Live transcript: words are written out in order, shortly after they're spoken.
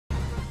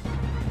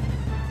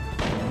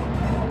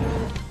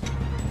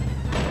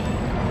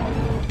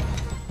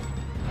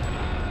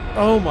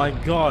Oh my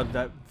god,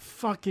 that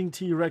fucking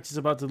T-Rex is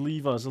about to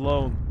leave us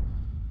alone.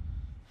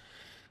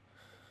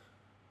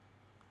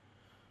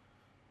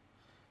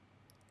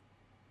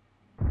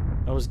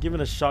 I was given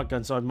a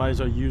shotgun, so I might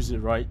as well use it,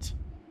 right?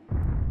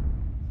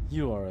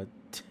 You are a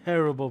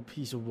terrible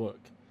piece of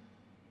work.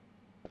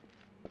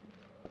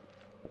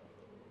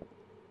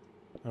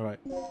 Alright.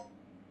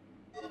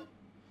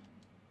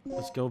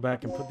 Let's go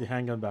back and put the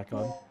handgun back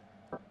on.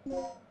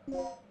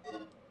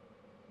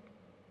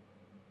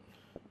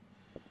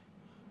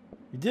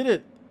 We did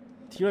it!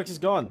 T-Rex is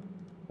gone.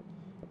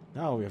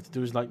 Now all we have to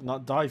do is like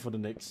not die for the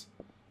next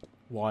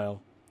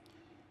while.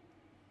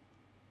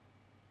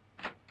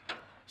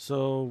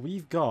 So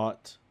we've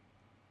got...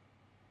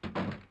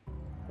 Ooh.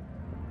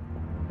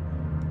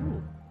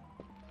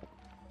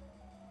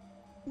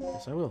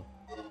 Yes, I will.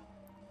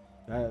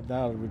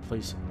 That'll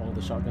replace all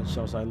the shotgun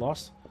shells I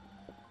lost.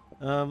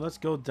 Let's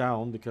go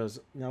down because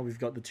now we've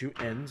got the two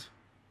ends.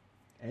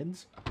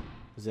 Ends?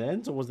 Was it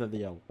ends or was that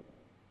the L?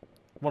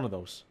 One of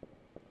those.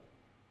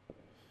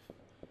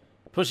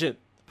 Push it.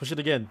 Push it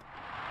again.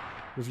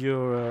 With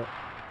your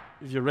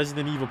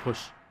Resident Evil push.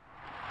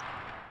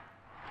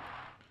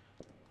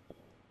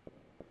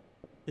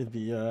 It'd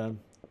be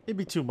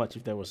too much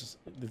if there was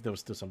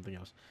still something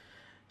else.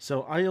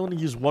 So I only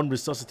use one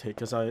resuscitate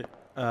because I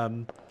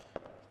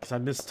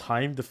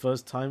mistimed the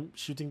first time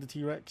shooting the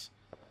T-Rex.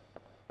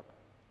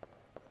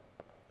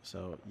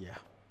 So yeah.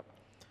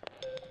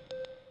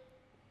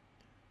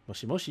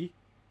 Moshi Moshi,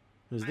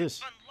 who's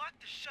this? Unlock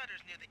the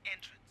shutters near the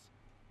entrance.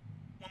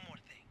 One more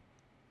thing.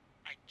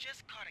 I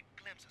just caught a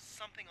glimpse of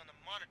something on the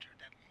monitor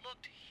that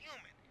looked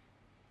human.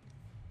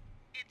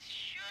 It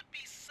should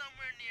be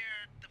somewhere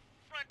near the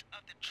front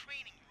of the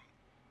training room.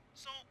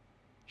 So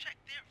check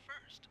there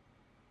first.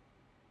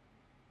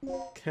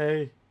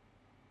 Okay.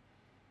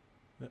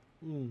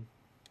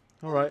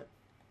 Alright.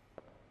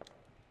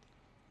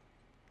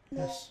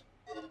 Yes.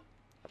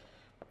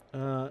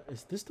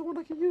 Is this the one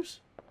I can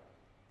use?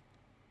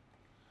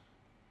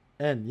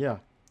 N, yeah.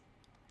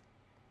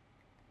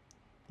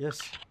 Yes.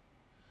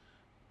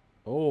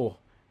 Oh.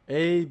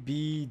 A,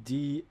 B,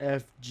 D,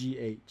 F, G,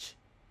 H.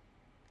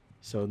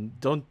 So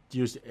don't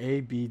use A,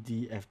 B,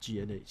 D, F,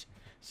 G, and H.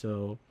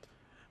 So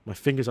my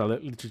fingers are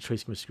literally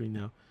tracing my screen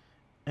now.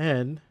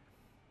 N,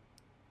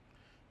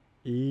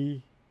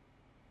 E,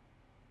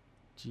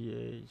 G,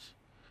 H,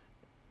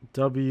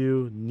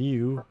 W,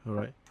 new.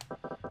 Alright.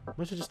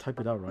 I should just type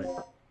it out right.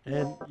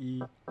 N,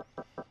 E,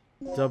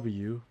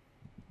 W,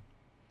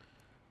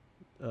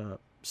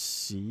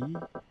 C,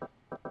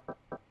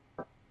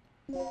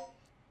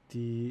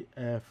 D,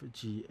 F,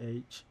 G,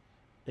 H,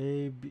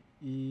 A, B,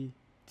 E,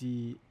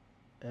 D,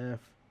 F,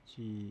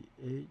 G,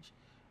 H,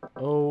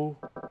 O,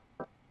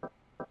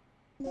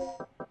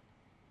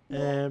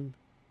 M,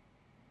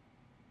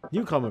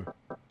 newcomer.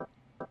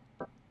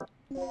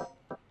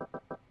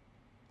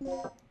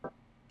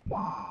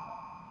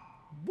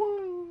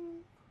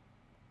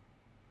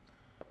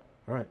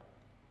 Alright,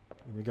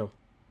 here we go.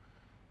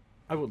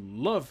 I would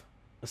love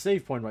a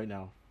save point right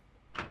now.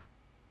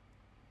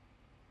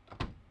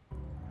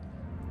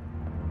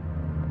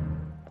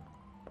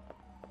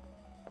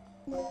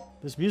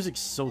 This music's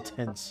so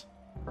tense.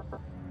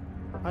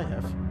 I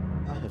have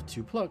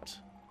two plugs.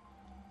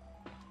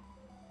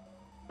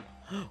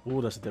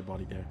 Oh, that's a dead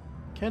body there.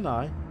 Can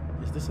I?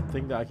 Is this a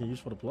thing that I can use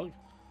for the plug?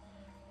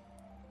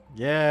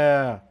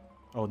 Yeah.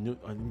 Oh, no,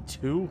 I need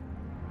two.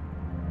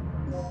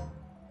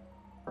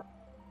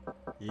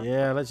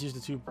 Yeah, let's use the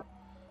two.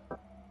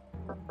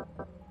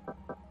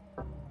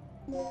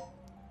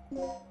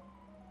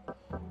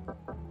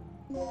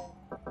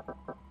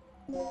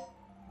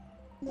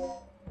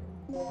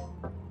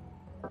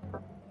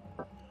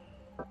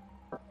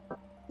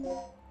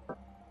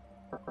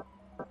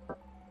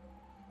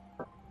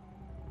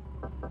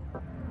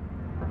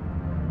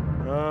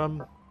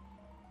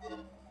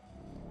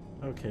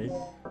 Okay.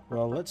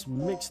 Well, let's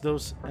mix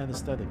those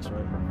anesthetics,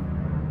 right?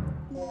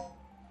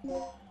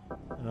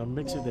 And I'll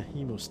mix with the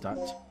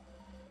hemostat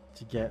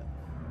to get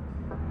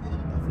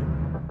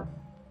nothing.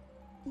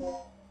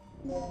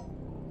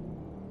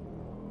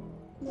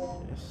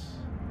 Yes.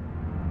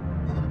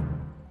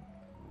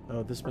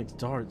 Oh, this makes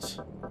darts.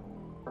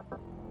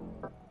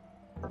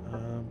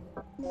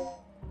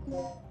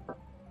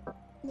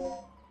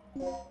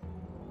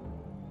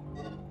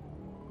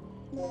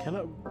 Can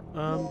I,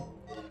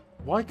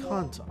 why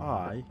can't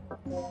I,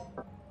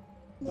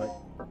 like,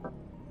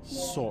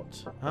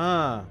 sort?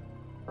 Ah!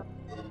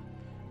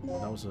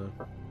 That was a...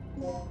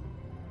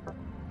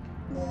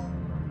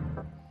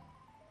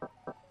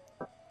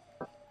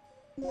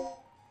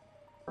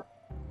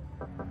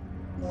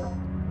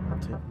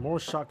 Take more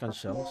shotgun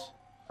shells.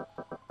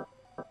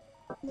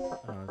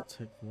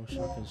 Take more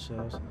shotgun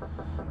shells.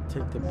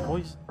 Take the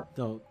poison...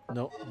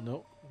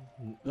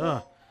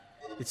 No.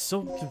 It's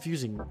so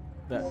confusing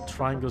that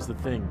triangle's the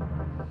thing.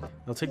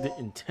 I'll take the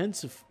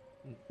intensifier.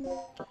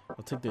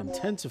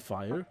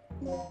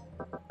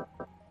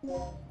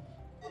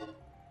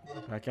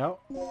 Back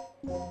out.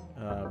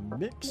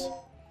 Mix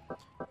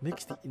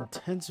the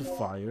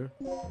intensifier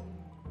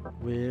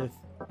with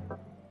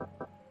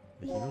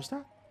The hero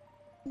stat?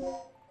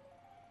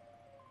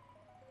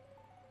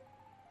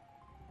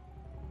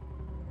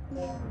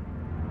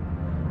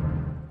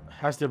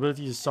 Has the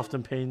ability to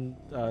soften pain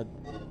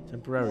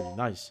temporarily.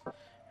 Nice.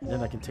 And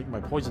then I can take my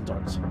poison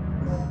darts.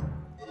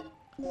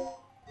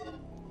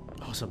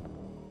 Awesome.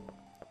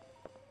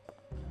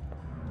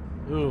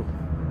 Ooh,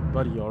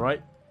 buddy,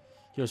 alright?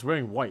 He was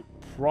wearing white.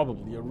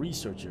 Probably a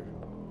researcher.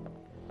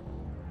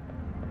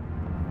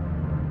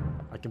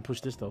 I can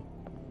push this though.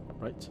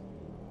 Right?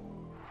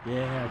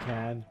 Yeah, I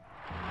can.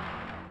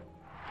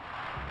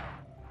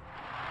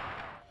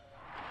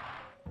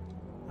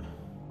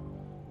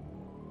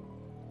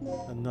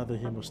 Another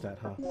hemostat,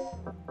 huh?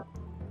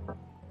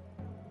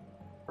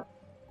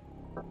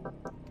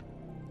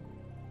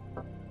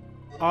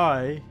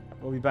 I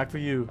will be back for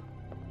you.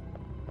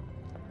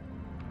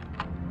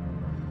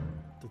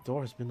 The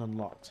door has been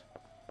unlocked.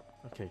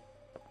 Okay.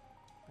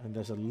 And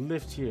there's a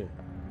lift here.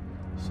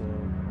 So,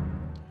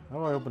 how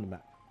do I open the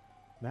map?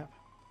 Map?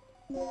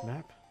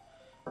 Map?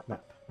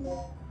 Map.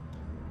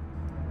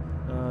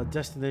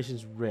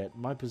 Destination's red.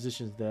 My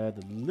position's there.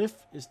 The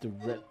lift is the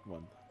red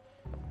one.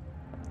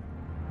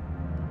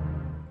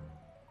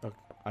 Oh,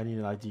 I need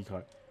an ID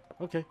card.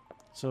 Okay.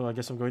 So I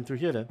guess I'm going through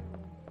here then.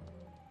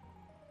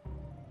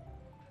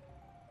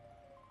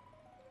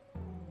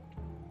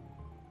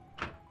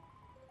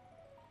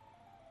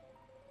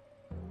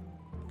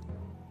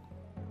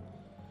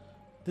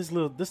 This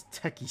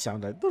techie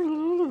sound like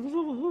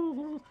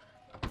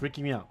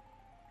freaking me out.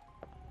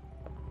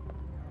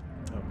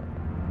 Oh.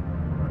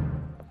 Right.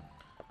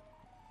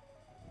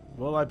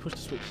 Will I push the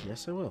switch?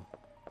 Yes, I will.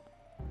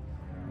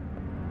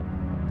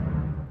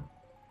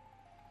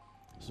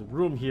 There's a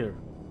room here.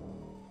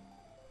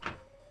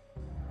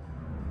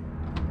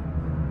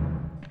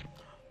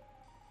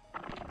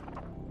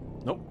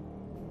 Nope.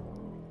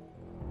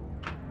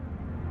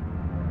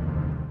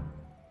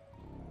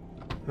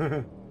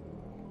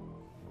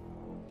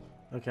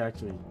 Okay,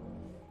 actually,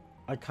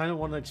 I kind of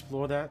want to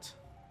explore that.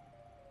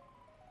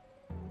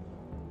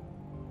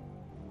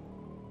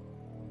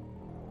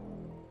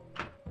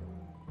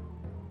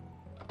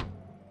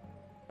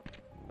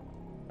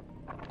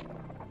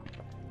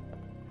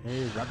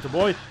 Hey, raptor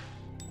boy!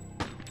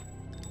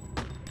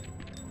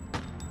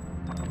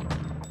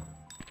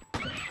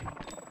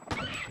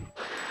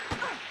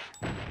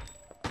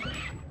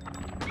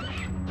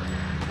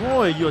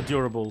 Boy, you're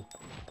durable.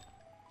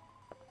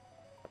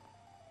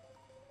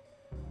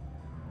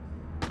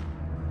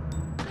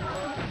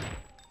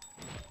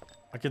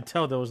 I can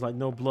tell there was like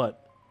no blood.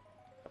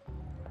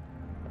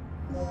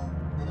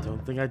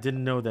 Don't think I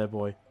didn't know that,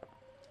 boy.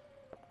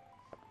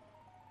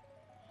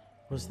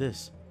 What's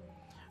this?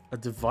 A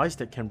device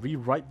that can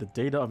rewrite the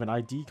data of an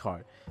ID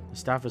card. The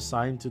staff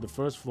assigned to the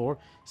first floor,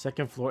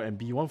 second floor, and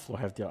B1 floor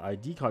have their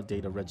ID card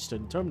data registered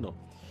in terminal.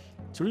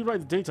 To rewrite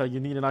the data, you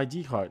need an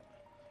ID card.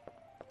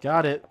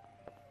 Got it.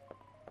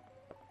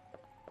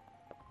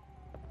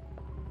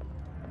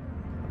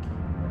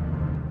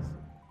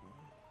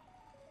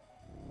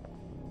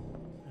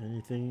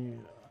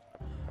 Anything?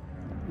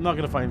 I'm not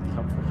gonna find anything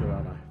helpful here,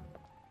 am I?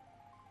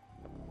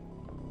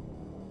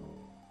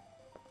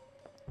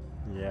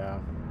 Yeah.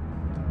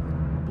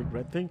 Big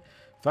red thing?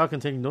 File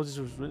containing notice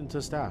was written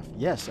to staff.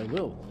 Yes, I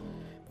will.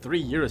 3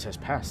 years has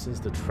passed since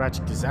the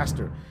tragic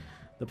disaster.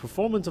 The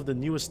performance of the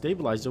newest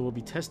stabilizer will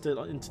be tested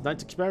in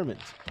tonight's experiment.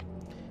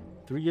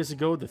 3 years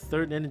ago, the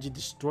third energy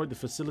destroyed the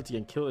facility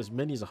and killed as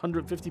many as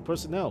 150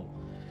 personnel.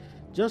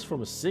 Just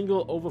from a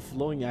single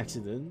overflowing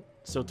accident.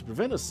 So to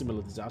prevent a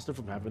similar disaster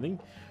from happening,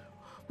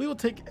 we will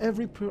take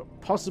every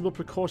possible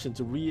precaution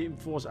to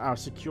reinforce our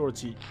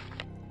security.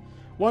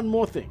 One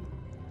more thing.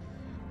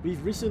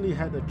 We've recently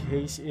had a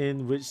case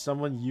in which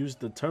someone used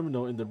the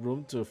terminal in the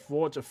room to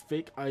forge a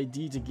fake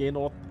ID to gain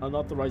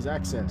unauthorized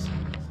access.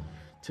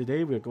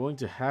 Today we're going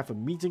to have a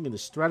meeting in the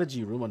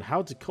strategy room on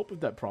how to cope with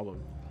that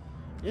problem.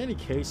 In any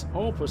case,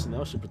 all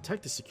personnel should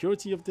protect the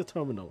security of the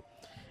terminal.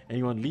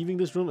 Anyone leaving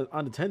this room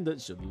unattended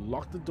should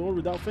lock the door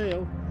without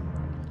fail.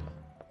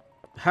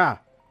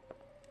 Ha!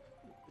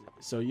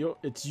 So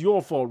it's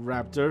your fault,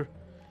 Raptor.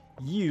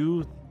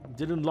 You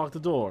didn't lock the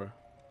door.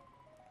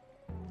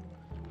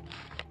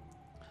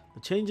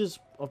 The changes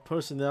of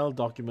personnel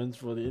documents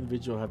for the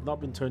individual have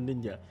not been turned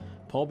in yet.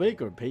 Paul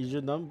Baker,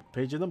 pager number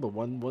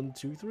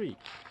 1123.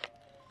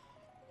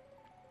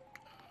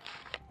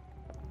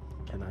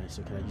 Can I use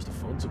the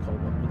phone to call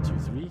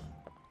 1123?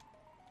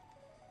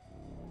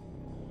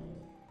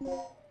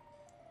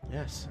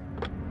 Yes.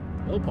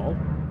 Hello, Paul.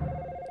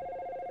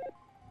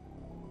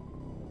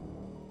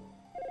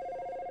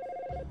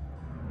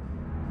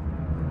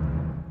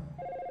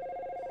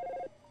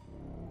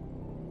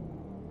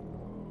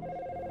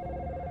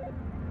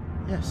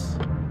 Yes.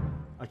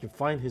 I can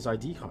find his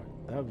ID card.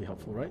 That would be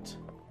helpful, right?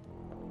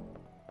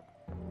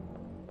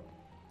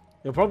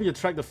 It'll probably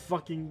attract the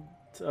fucking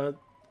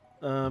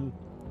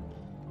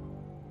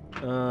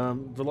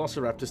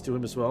velociraptors to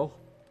him as well.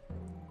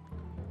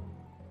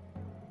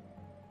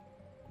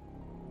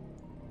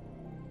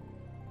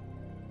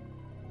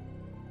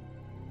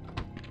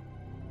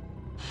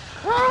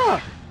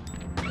 Ah!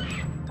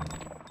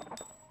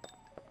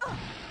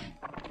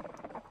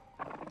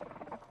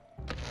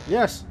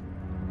 Yes.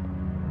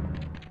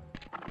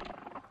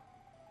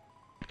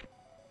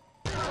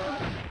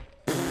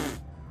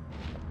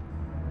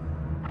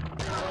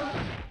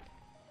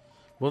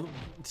 Well,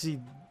 see,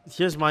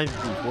 here's my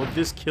beef. Will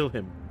this kill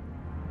him?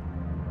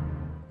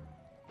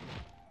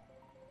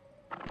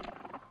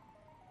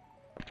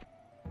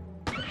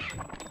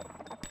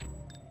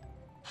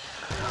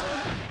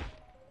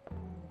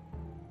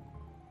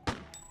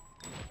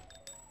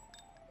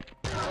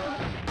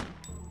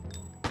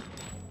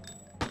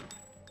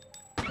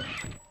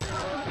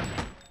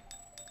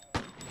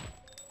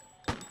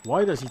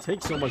 Why does he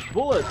take so much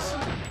bullets?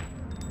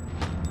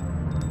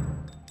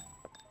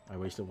 I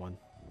wasted one.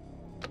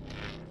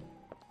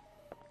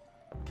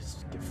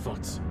 Get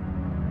fucked.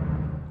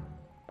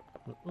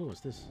 Oh,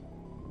 what's this?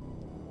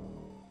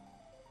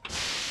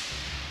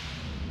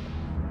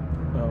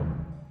 Oh.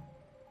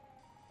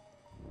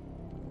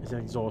 It's an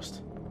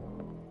exhaust.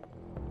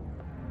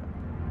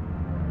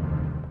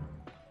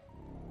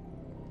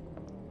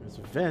 There's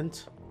a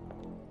vent.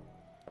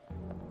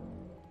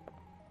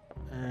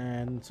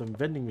 And some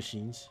vending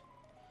machines.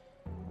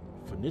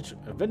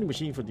 A vending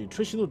machine for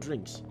nutritional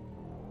drinks.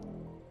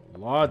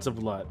 Lots of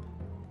blood.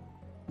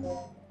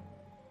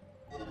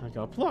 I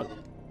got a plug.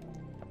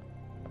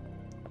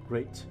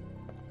 Great.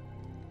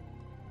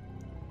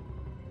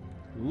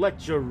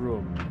 Lecture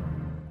room.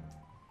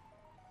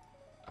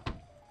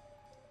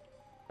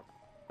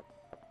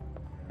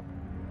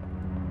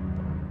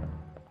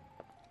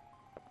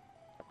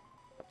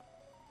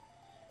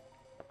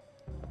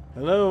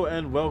 Hello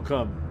and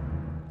welcome.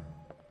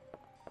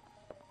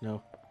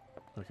 No.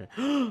 Okay.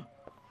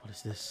 What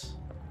is this?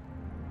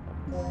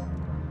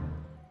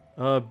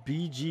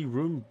 BG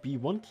room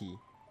B1 key.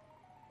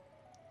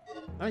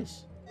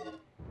 Nice.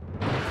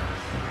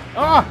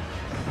 Ah!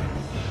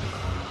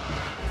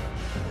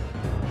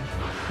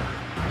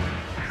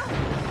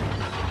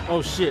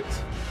 Oh shit.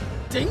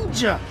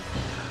 Danger!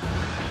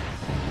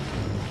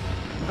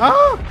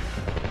 Ah!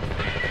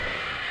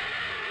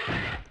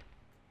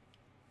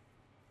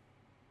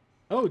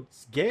 Oh,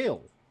 it's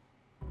Gale.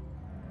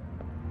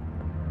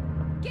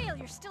 Gale,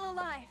 you're still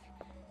alive.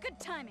 Good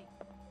timing.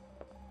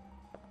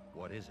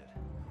 What is it?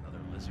 Another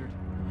lizard?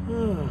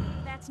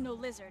 That's no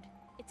lizard.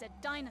 It's a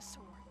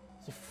dinosaur.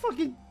 It's a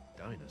fucking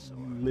Dinosaur.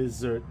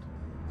 lizard.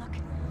 Look,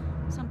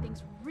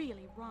 something's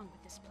really wrong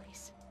with this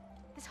place.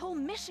 This whole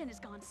mission has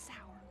gone sour.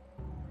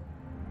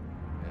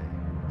 Hey,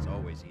 it's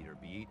always eat or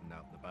be eaten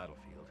out in the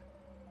battlefield,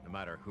 no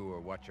matter who or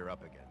what you're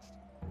up against.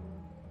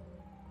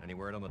 Any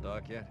word on the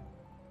dock yet?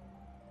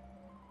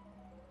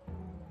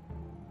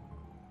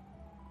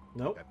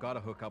 Nope. I've got to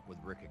hook up with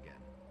Rick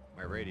again.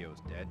 My radio's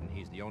dead, and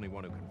he's the only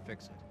one who can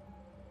fix it.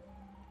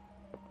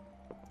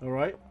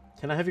 Alright.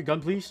 Can I have your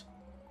gun, please?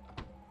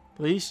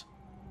 Please?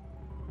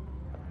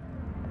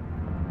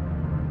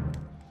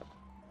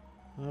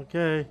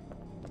 Okay.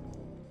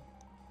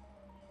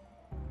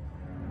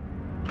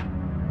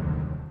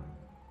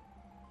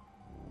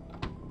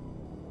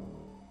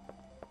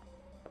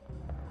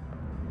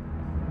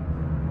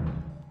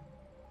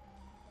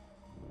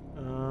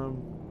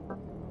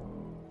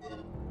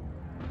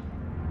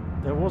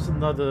 There was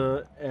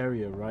another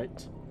area,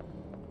 right?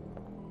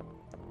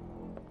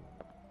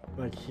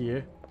 Like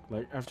here.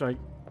 Like after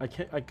I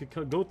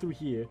could go through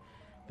here.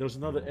 There was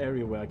another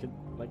area where I could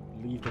like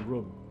leave the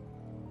room.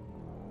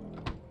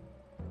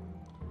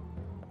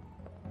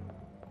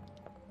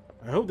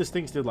 I hope this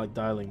thing's still like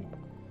dialing.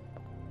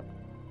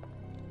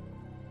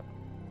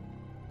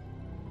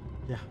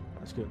 Yeah,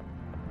 that's good.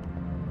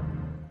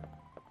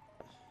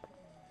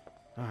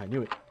 Ah, I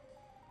knew it.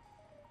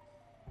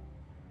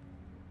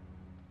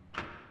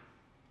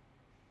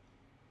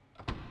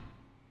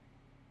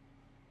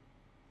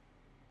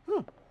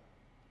 Huh.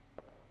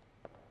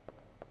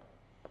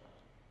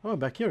 Oh, I'm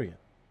back here again.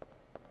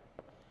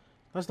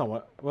 That's not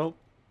what. Well,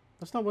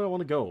 that's not where I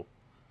want to go.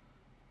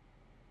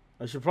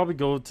 I should probably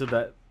go to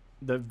that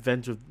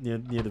vent near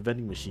the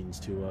vending machines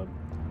to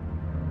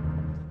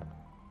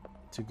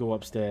go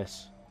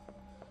upstairs,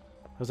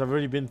 because I've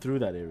already been through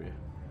that area.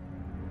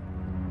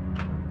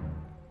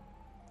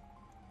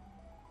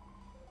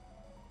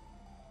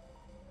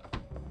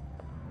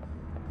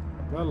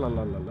 La la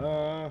la la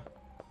la.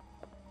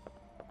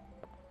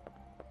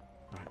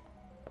 Alright.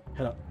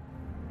 Head up.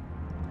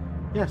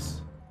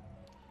 Yes.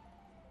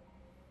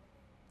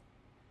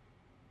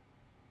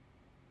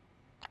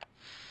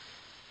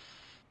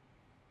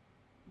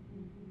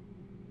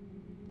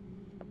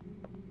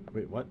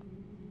 Wait, what?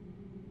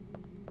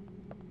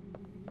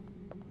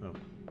 Oh.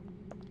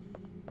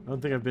 I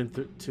don't think I've been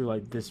to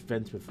like this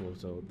vent before,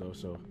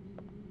 so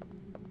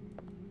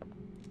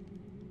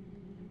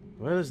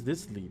where does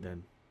this lead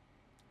then?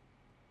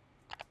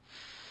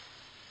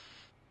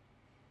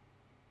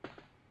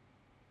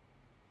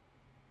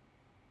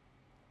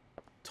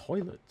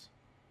 Toilet.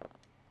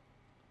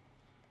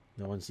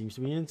 No one seems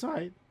to be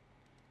inside.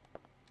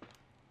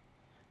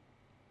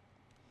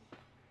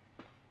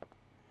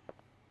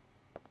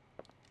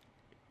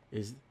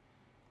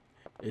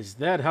 Is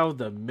that how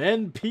the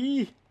men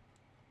pee?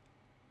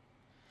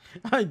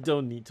 I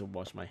don't need to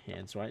wash my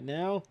hands right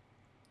now.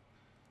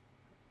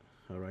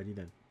 Alrighty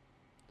then.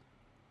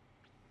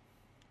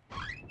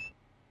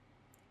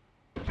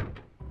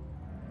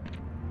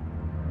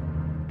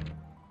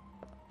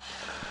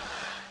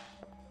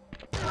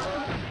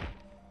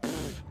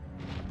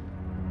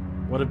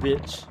 What a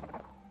bitch.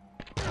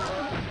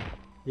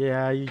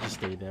 Yeah, you just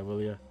stay there,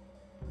 will ya?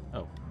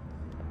 Oh.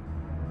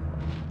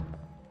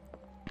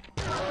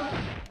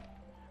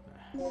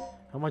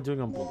 How am I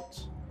doing on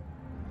bullets?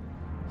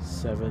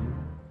 7,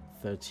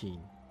 13.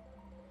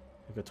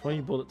 I've got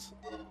 20 bullets.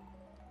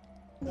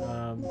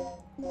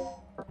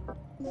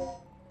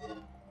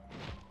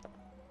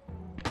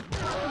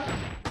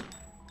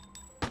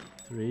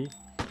 3,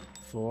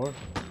 4,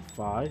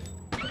 5,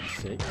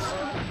 6,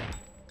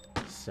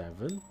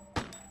 7,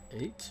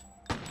 8,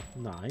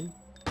 9,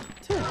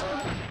 10.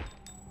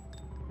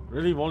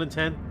 Really? More than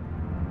 10?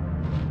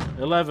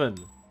 11,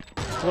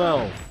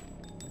 12,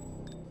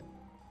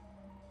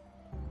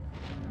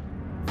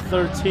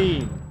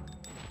 13.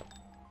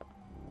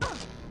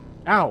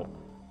 Ow!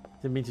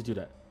 Didn't mean to do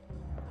that.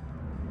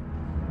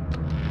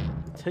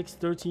 It takes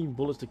 13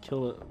 bullets to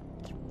kill it.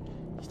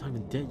 He's not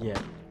even dead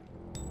yet.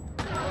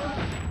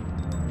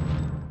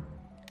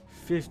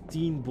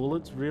 15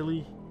 bullets?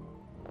 Really?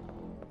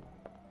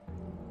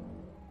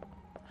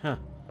 Huh.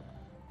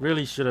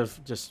 Really should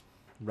have just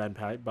ran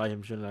by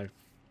him, shouldn't I?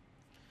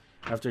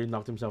 After he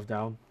knocked himself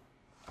down.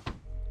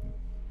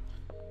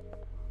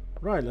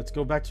 Right, let's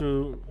go back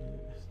to...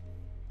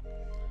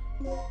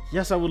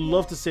 Yes, I would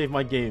love to save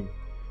my game.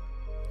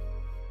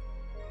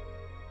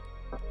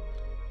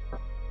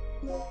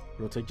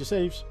 Rotate your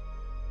saves.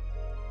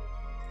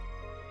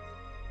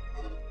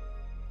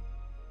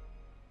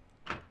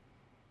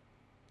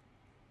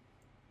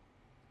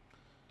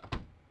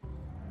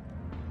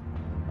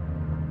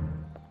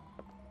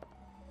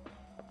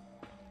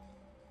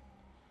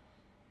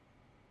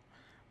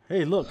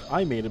 Hey, look,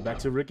 I made it back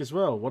to Rick as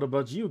well. What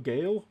about you,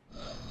 Gale?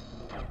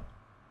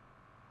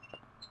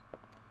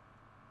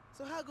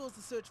 So how goes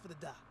the search for the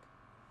doc?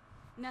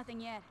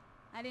 Nothing yet.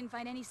 I didn't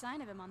find any sign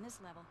of him on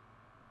this level.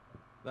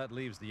 That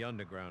leaves the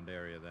underground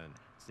area then.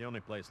 It's the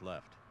only place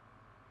left.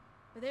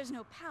 But there's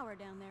no power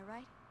down there,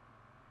 right?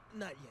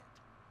 Not yet.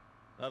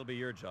 That'll be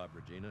your job,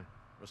 Regina.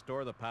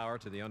 Restore the power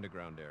to the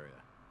underground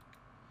area.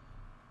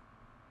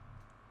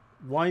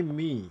 Why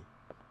me?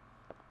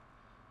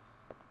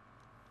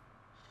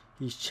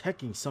 He's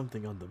checking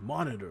something on the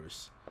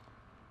monitors.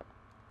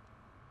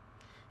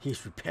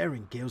 He's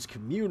repairing Gale's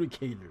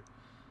communicator.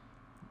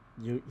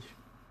 You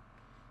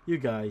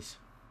guys.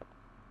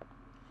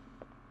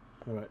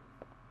 All right.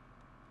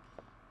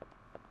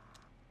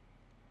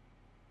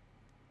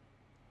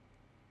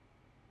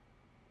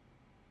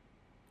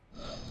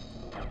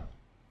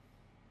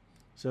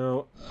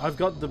 So I've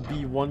got the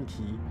B1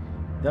 key.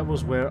 That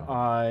was where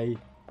I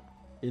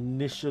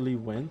initially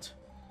went.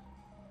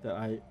 That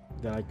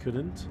I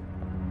couldn't.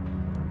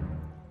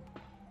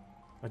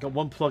 I got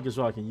one plug as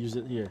well. I can use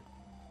it here.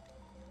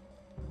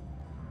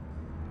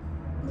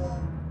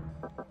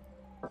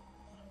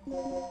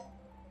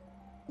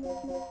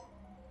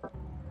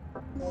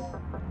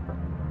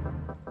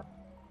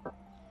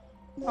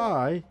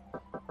 I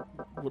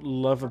would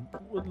love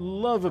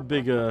a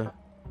bigger,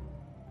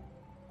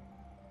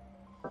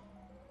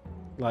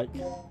 like,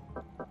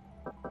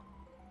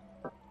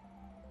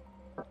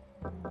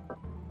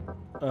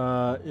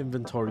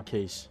 inventory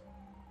case.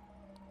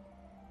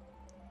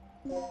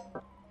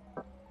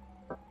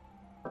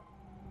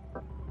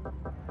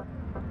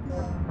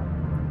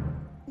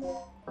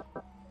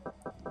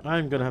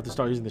 I'm gonna have to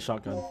start using the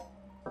shotgun.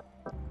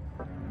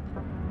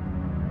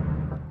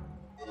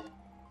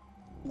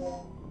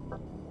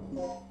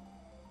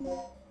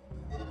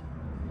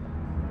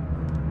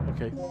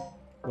 Okay,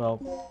 well,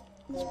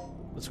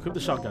 let's equip the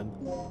shotgun,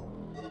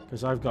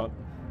 because I've got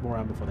more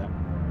ammo for that.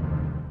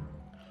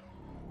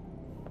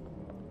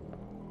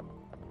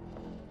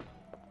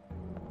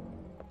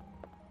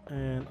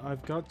 And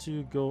I've got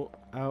to go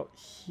out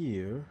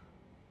here.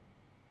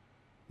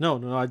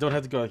 No, I don't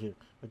have to go out here.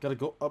 I gotta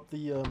go up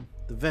the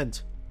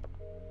vent.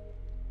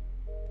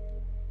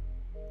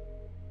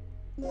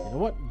 You know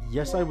what?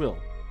 Yes, I will.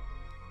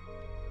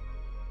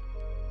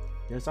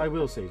 Yes, I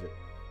will save it.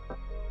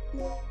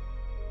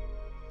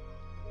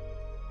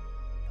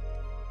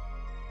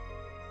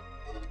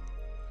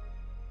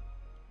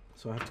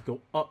 So I have to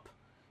go up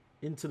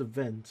into the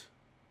vent.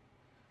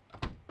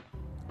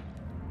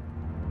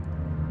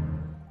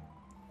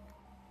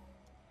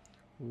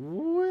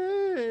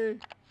 Way.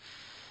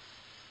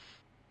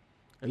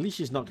 At least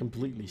she's not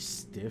completely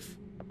stiff.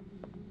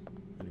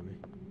 Anyway,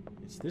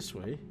 it's this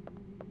way.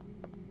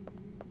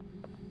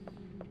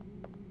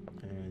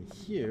 And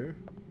here.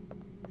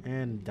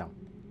 And down.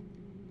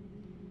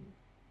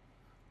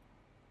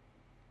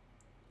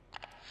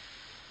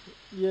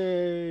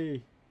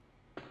 Yay!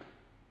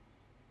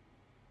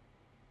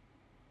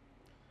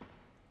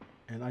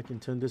 And I can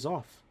turn this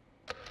off.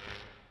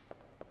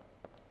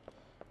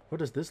 Where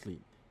does this lead?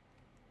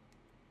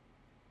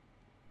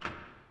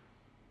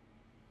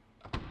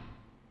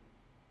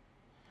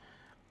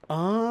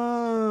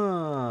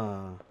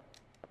 Ah.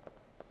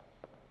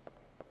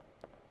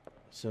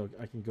 So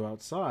I can go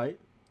outside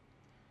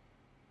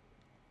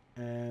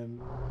and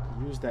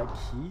use that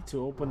key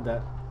to open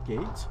that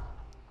gate,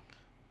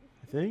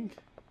 I think.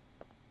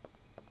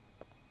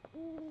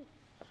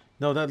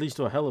 No, that leads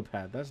to a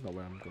helipad. That's not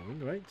where I'm going,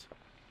 right?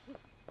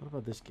 What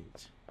about this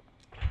gate?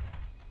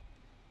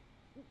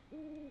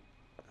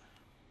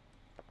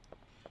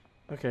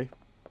 Okay,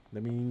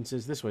 that means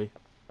it's this way.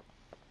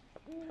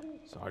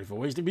 Sorry for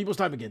wasting people's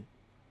time again.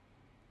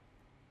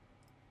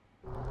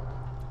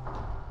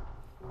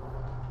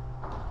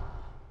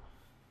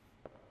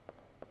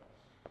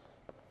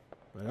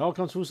 But it all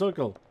comes full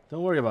circle.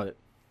 Don't worry about it.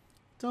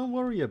 Don't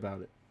worry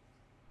about it.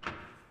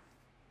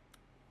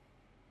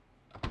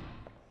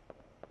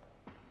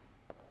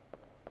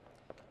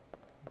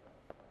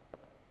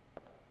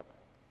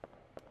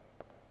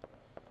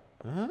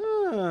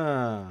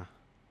 Ah.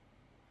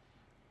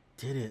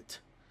 Did it.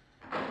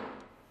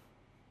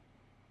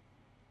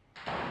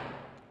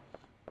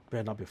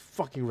 Better not be a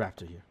fucking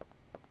raptor here.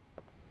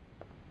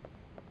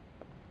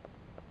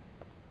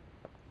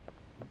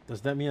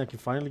 Does that mean I can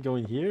finally go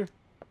in here?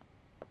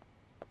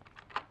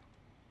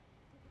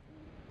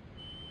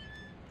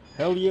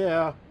 Hell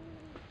yeah!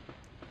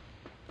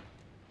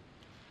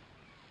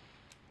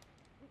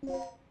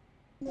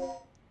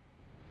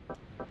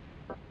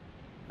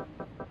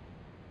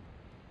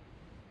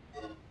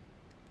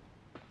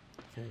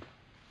 Okay.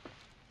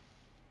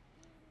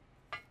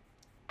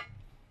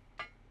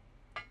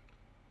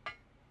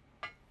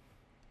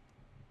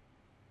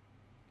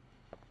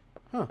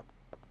 Huh.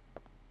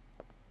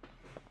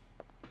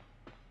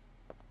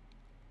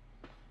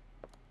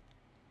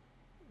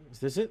 Is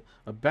this it?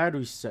 A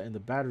battery set in the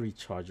battery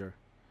charger.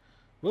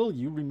 Will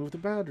you remove the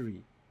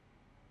battery?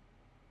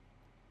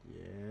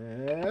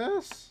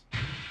 Yes.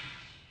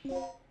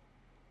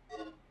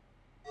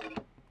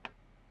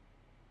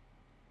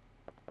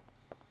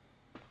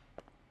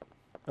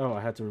 Oh,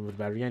 I had to remove the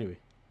battery anyway.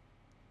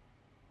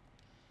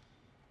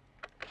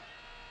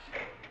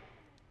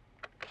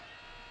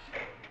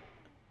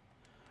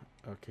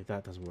 Okay,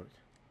 that doesn't work.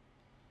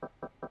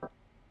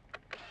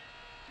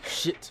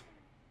 Shit.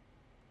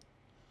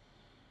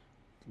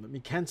 Let me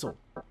cancel.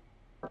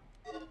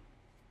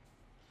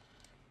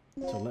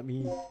 So let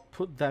me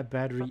put that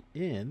battery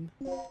in.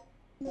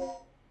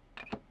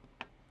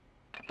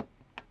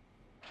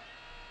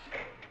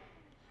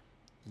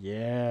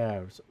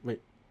 Yeah. So,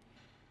 wait.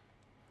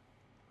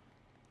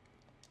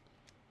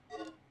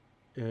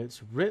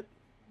 It's red,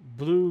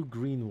 blue,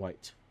 green,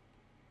 white.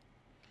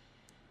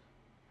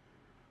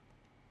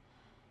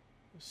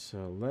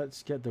 So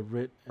let's get the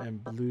red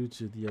and blue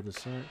to the other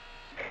side.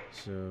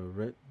 So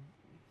red.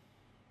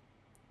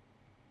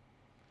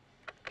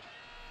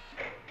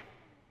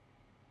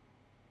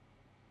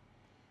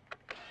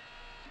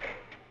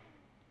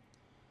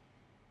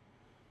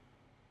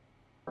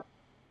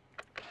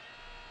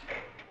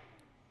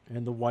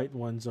 And the white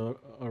ones are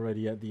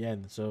already at the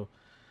end, so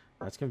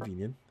that's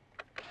convenient.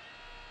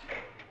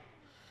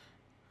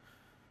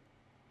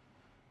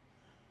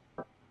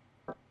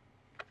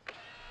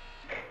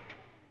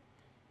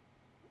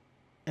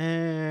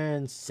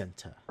 And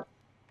center.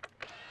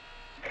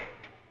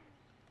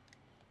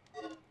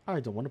 I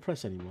don't want to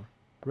press anymore.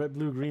 Red,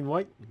 blue, green,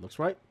 white. Looks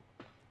right.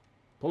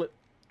 Pull it.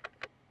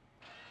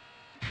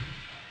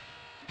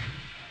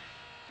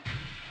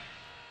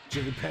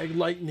 JPEG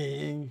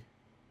lightning.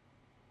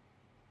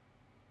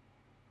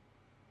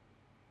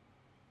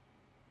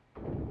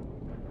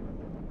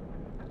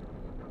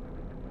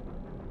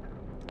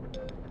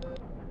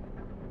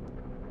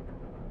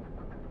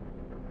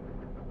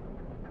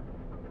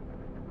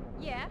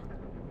 Yeah?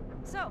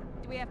 So,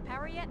 do we have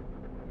power yet?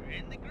 We're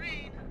in the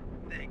green,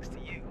 thanks to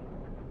you.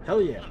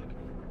 Hell yeah. Look,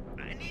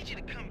 I need you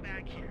to come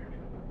back here.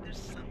 There's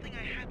something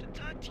I have to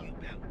talk to you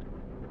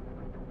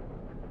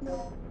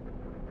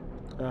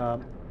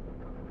about.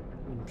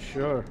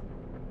 Sure.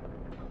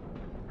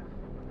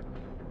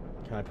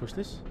 Can I push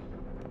this?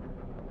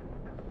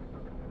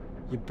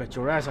 You bet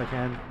your ass I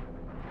can.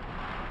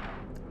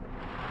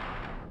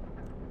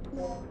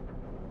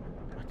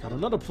 I got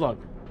another plug.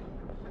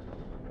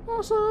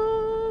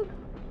 Awesome!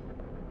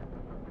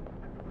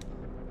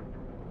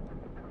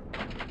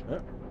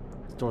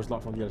 The door's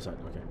locked from the other side.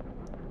 Okay.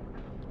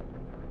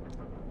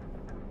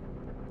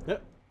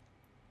 Yep.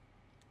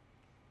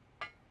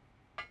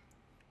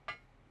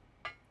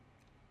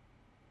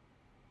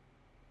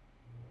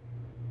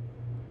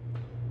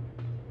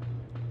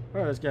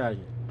 Alright, let's get out of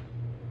here.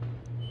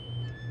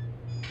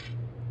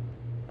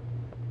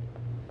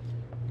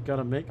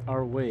 Gotta make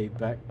our way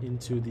back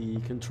into the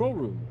control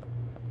room.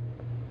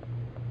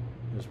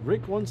 Because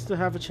Rick wants to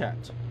have a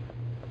chat.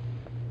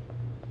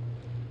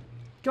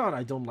 God,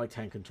 I don't like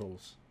tank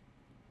controls.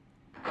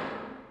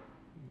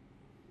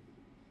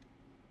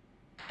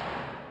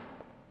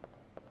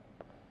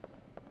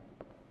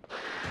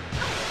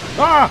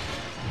 Ah!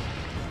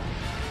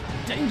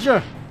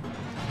 Danger!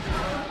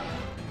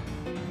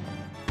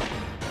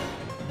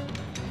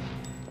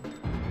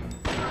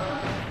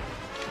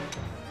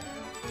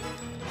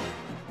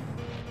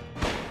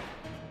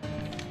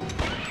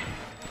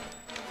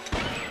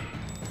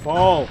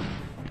 Fall!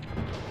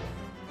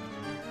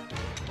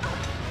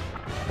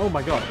 Oh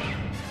my god.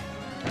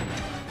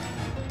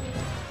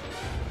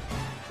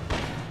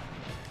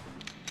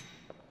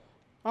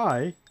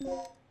 I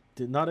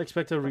did not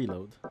expect a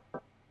reload.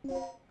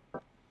 What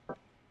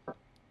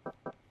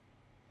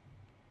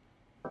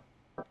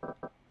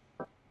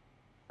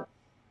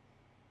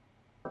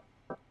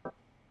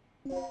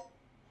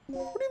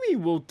do you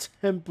mean will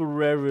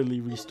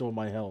temporarily restore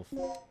my health?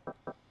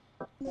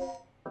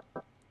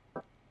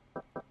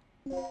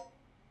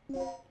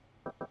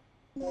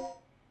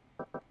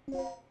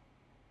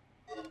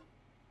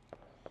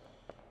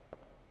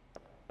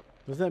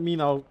 Does that mean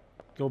I'll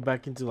go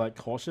back into like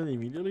caution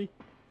immediately?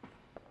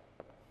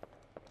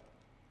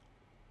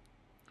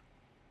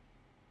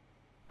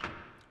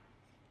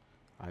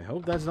 I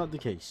hope that's not the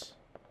case.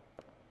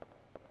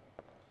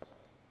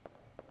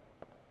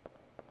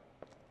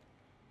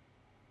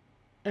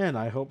 And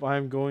I hope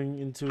I'm going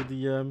into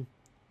the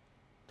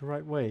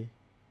right way.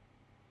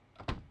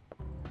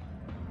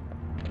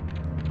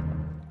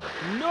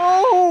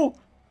 No!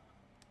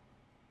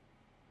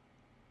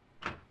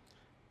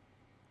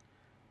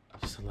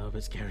 Just a little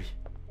bit scary.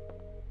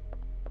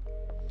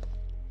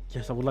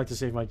 Yes, I would like to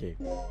save my game.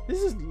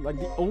 This is like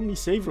the only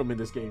save room in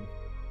this game.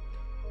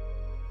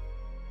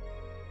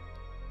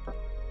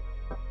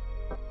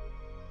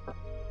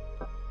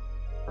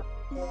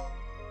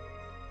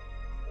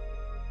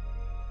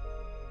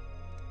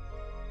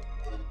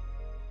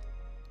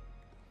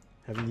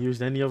 Haven't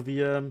used any of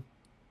the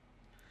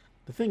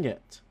thing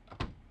yet.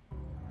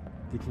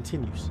 It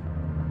continues.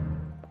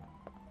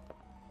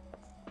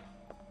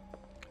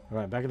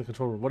 Alright, back in the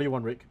control room. What do you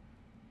want, Rick?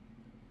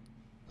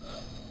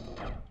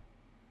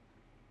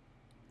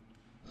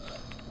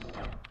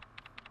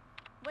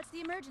 What's the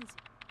emergency?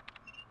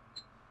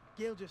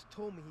 Gale just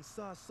told me he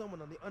saw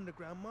someone on the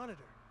underground monitor.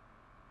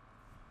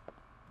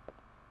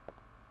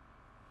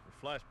 It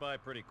flashed by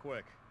pretty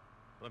quick,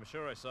 but I'm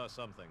sure I saw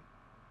something.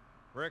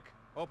 Rick,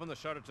 open the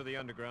shutter to the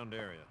underground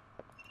area.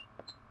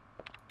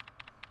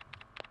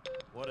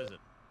 What is it?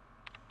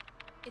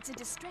 It's a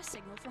distress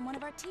signal from one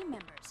of our team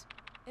members.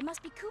 It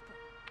must be Cooper.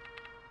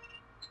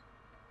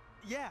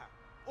 Yeah,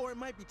 or it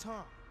might be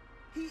Tom.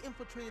 He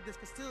infiltrated this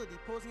facility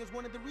posing as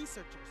one of the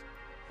researchers.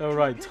 Oh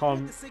right, Can you Tom.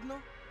 pinpoint the signal?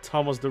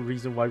 Tom was the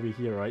reason why we're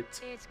here, right?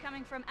 It's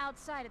coming from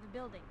outside of the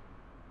building,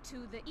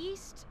 to the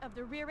east of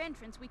the rear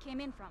entrance we came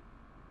in from.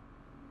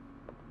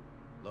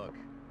 Look,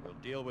 we'll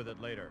deal with it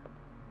later.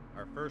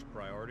 Our first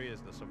priority is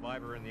the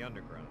survivor in the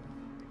underground.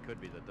 It could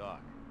be the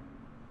doc.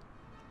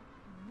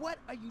 What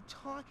are you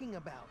talking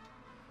about?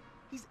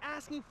 He's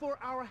asking for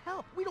our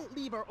help. We don't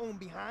leave our own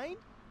behind.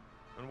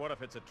 And what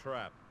if it's a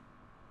trap?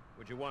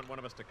 Would you want one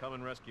of us to come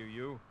and rescue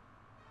you?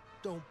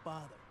 Don't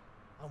bother.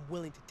 I'm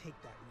willing to take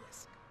that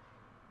risk.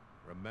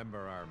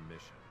 Remember our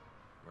mission.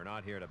 We're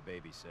not here to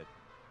babysit.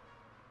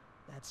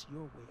 That's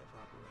your way of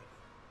operating,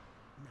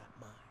 not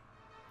mine.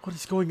 What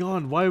is going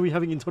on? Why are we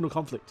having internal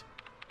conflict?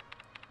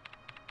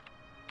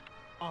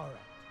 All right.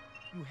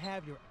 You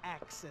have your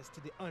access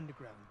to the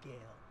underground,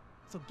 Gale.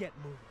 So get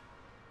moving.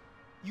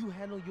 You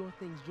handle your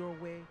things your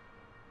way,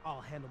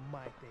 I'll handle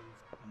my things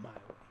my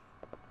way.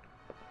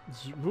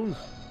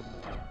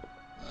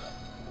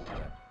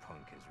 That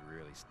punk is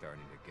really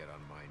starting to get on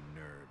my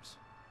nerves.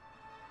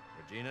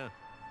 Regina,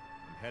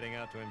 I'm heading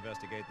out to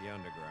investigate the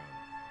underground.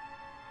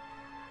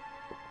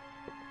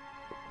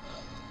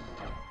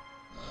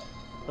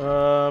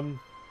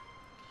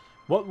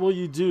 What will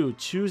you do?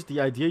 Choose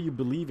the idea you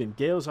believe in.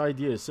 Gale's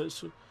idea is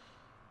such...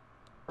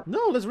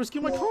 No, let's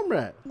rescue my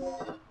comrade.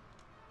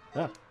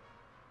 Yeah.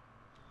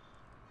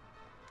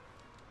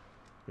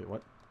 Wait,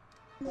 what?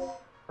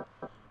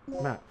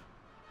 Map.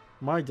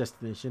 My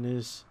destination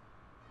is...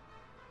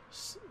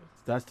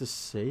 That's the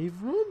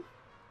save room?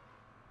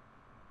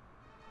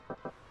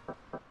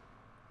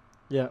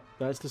 Yeah,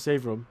 that's the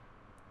save room.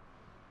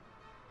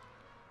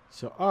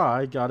 So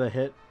I gotta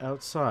head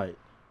outside.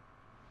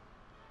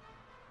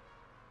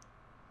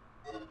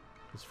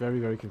 It's very,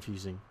 very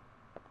confusing.